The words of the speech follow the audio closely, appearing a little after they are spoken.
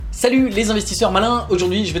Salut les investisseurs malins,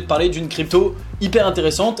 aujourd'hui je vais te parler d'une crypto hyper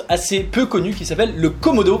intéressante, assez peu connue qui s'appelle le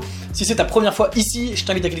Komodo. Si c'est ta première fois ici, je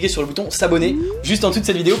t'invite à cliquer sur le bouton s'abonner juste en dessous de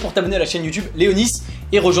cette vidéo pour t'abonner à la chaîne YouTube Léonis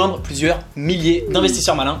et rejoindre plusieurs milliers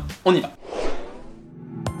d'investisseurs malins. On y va.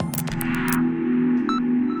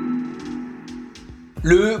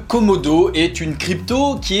 Le Komodo est une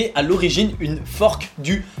crypto qui est à l'origine une fork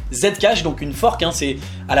du Zcash, donc une fork, c'est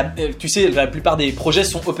tu sais, la plupart des projets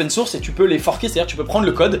sont open source et tu peux les forker, c'est-à-dire tu peux prendre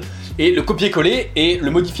le code et le copier-coller et le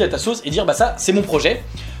modifier à ta sauce et dire bah ça c'est mon projet.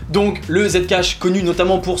 Donc le Zcash connu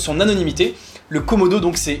notamment pour son anonymité, le Komodo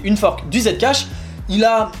donc c'est une fork du Zcash. Il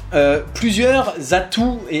a plusieurs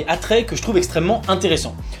atouts et attraits que je trouve extrêmement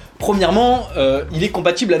intéressants. Premièrement, il est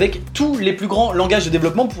compatible avec tous les plus grands langages de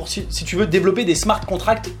développement pour si tu veux développer des smart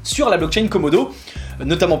contracts sur la blockchain Komodo,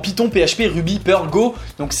 notamment Python, PHP, Ruby, Perl, Go.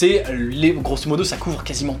 Donc grosso modo, ça couvre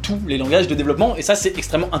quasiment tous les langages de développement et ça c'est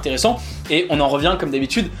extrêmement intéressant. Et on en revient comme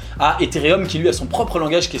d'habitude à Ethereum qui lui a son propre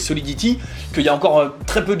langage qui est Solidity, qu'il y a encore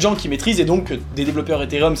très peu de gens qui maîtrisent et donc des développeurs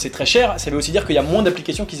Ethereum c'est très cher. Ça veut aussi dire qu'il y a moins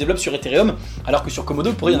d'applications qui se développent sur Ethereum alors que sur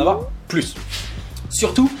Komodo il pourrait y en avoir plus.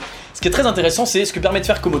 Surtout, ce qui est très intéressant, c'est ce que permet de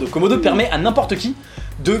faire Komodo. Komodo permet à n'importe qui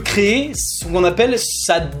de créer ce qu'on appelle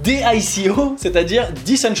sa d-ICO, c'est-à-dire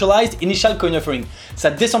Decentralized Initial Coin Offering, sa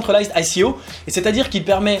Decentralized ICO, et c'est-à-dire qu'il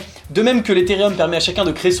permet, de même que l'Ethereum permet à chacun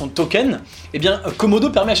de créer son token, eh bien Komodo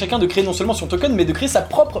permet à chacun de créer non seulement son token, mais de créer sa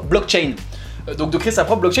propre blockchain. Donc de créer sa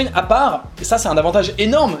propre blockchain à part, et ça c'est un avantage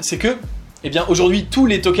énorme, c'est que, eh bien aujourd'hui tous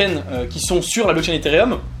les tokens qui sont sur la blockchain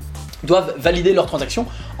Ethereum doivent valider leurs transactions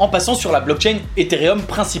en passant sur la blockchain Ethereum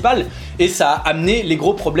principale et ça a amené les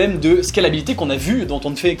gros problèmes de scalabilité qu'on a vu, dont on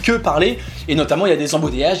ne fait que parler, et notamment il y a des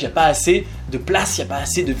embouteillages, il n'y a pas assez de place, il n'y a pas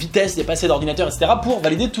assez de vitesse, il n'y a pas assez d'ordinateurs, etc. pour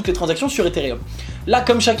valider toutes les transactions sur Ethereum. Là,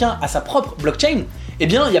 comme chacun a sa propre blockchain, eh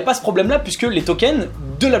bien il n'y a pas ce problème là puisque les tokens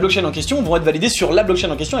de la blockchain en question vont être validés sur la blockchain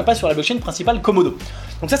en question et pas sur la blockchain principale Komodo.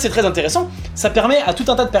 Donc ça c'est très intéressant, ça permet à tout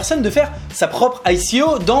un tas de personnes de faire sa propre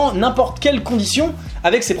ICO dans n'importe quelle condition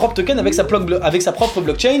avec ses propres tokens, avec sa propre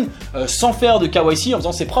blockchain, sans faire de KYC, en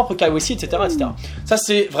faisant ses propres KYC, etc. etc. Ça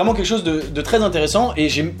c'est vraiment quelque chose de très intéressant et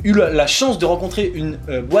j'ai eu la chance de rencontrer une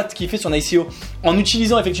boîte qui fait son ICO en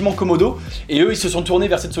utilisant effectivement Komodo et eux ils se sont tournés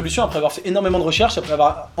vers cette solution après avoir fait énormément de recherches, après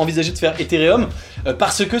avoir envisagé de faire Ethereum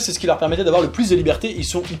parce que c'est ce qui leur permettait d'avoir le plus de liberté, ils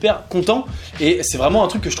sont hyper contents et c'est vraiment un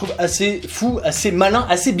truc que je trouve assez fou, assez malin,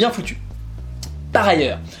 assez bien foutu. Par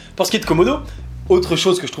ailleurs, pour ce qui est de Komodo, autre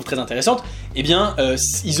chose que je trouve très intéressante, eh bien,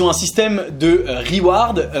 ils ont un système de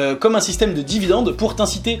reward comme un système de dividende pour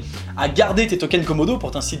t'inciter à garder tes tokens Komodo,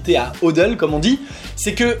 pour t'inciter à hodl comme on dit.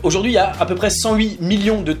 C'est qu'aujourd'hui il y a à peu près 108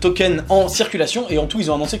 millions de tokens en circulation et en tout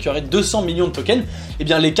ils ont annoncé qu'il y aurait 200 millions de tokens. Eh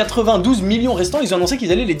bien les 92 millions restants, ils ont annoncé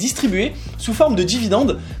qu'ils allaient les distribuer sous forme de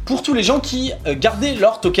dividendes pour tous les gens qui gardaient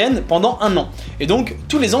leurs tokens pendant un an. Et donc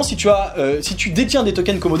tous les ans, si tu détiens des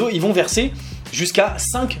tokens Komodo, ils vont verser jusqu'à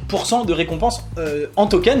 5% de récompense en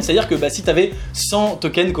tokens, c'est-à-dire que si tu avais 100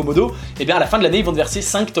 tokens Komodo, et bien à la fin de l'année ils vont te verser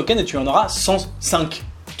 5 tokens et tu en auras 105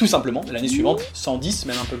 tout simplement. L'année suivante 110,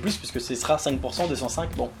 même un peu plus puisque ce sera 5% de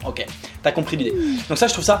 105, bon ok, t'as compris l'idée. Donc ça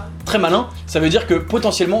je trouve ça très malin, ça veut dire que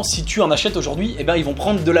potentiellement si tu en achètes aujourd'hui, et bien ils vont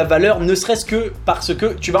prendre de la valeur ne serait-ce que parce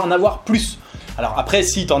que tu vas en avoir plus. Alors après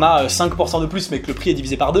si t'en as 5% de plus mais que le prix est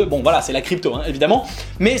divisé par 2, bon voilà c'est la crypto évidemment,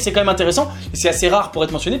 mais c'est quand même intéressant et c'est assez rare pour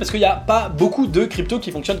être mentionné parce qu'il n'y a pas beaucoup de cryptos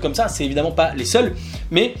qui fonctionnent comme ça, c'est évidemment pas les seuls,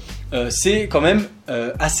 mais c'est quand même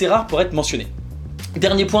assez rare pour être mentionné.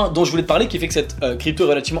 Dernier point dont je voulais te parler qui fait que cette crypto est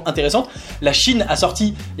relativement intéressante, la Chine a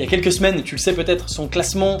sorti il y a quelques semaines, tu le sais peut-être, son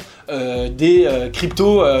classement des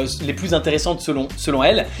cryptos les plus intéressantes selon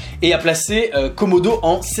elle et a placé Komodo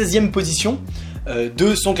en 16e position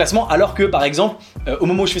de son classement alors que par exemple au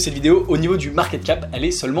moment où je fais cette vidéo au niveau du market cap elle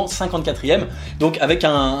est seulement 54e donc avec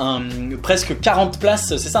un presque 40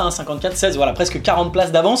 places, c'est ça 54, 16, voilà presque 40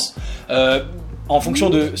 places d'avance en fonction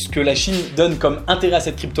de ce que la Chine donne comme intérêt à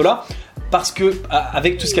cette crypto là parce que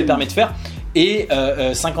avec tout ce qu'elle permet de faire et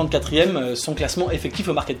 54e son classement effectif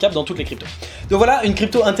au market cap dans toutes les cryptos. Donc voilà une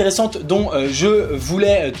crypto intéressante dont je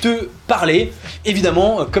voulais te parler.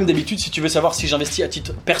 Évidemment, comme d'habitude, si tu veux savoir si j'investis à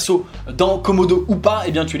titre perso dans Komodo ou pas,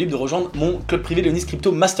 eh bien tu es libre de rejoindre mon club privé Léonis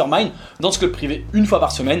Crypto Mastermind. Dans ce club privé, une fois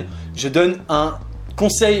par semaine, je donne un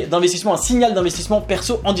conseil d'investissement, un signal d'investissement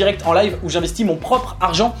perso en direct, en live, où j'investis mon propre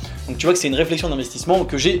argent. Donc tu vois que c'est une réflexion d'investissement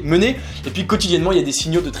que j'ai menée. Et puis quotidiennement, il y a des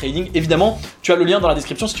signaux de trading. Évidemment, tu as le lien dans la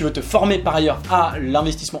description. Si tu veux te former par ailleurs à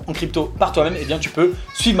l'investissement en crypto par toi-même, eh bien tu peux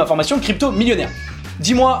suivre ma formation Crypto Millionnaire.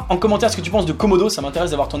 Dis-moi en commentaire ce que tu penses de Komodo, ça m'intéresse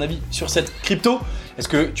d'avoir ton avis sur cette crypto. Est-ce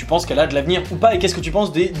que tu penses qu'elle a de l'avenir ou pas? Et qu'est-ce que tu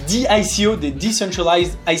penses des d-ICO, des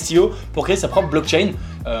Decentralized ICO pour créer sa propre blockchain?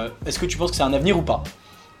 Est-ce que tu penses que c'est un avenir ou pas?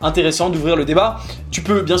 intéressant d'ouvrir le débat. Tu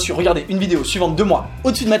peux bien sûr regarder une vidéo suivante de moi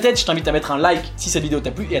au-dessus de ma tête. Je t'invite à mettre un like si cette vidéo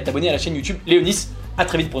t'a plu et à t'abonner à la chaîne YouTube Léonis. A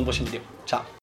très vite pour une prochaine vidéo. Ciao.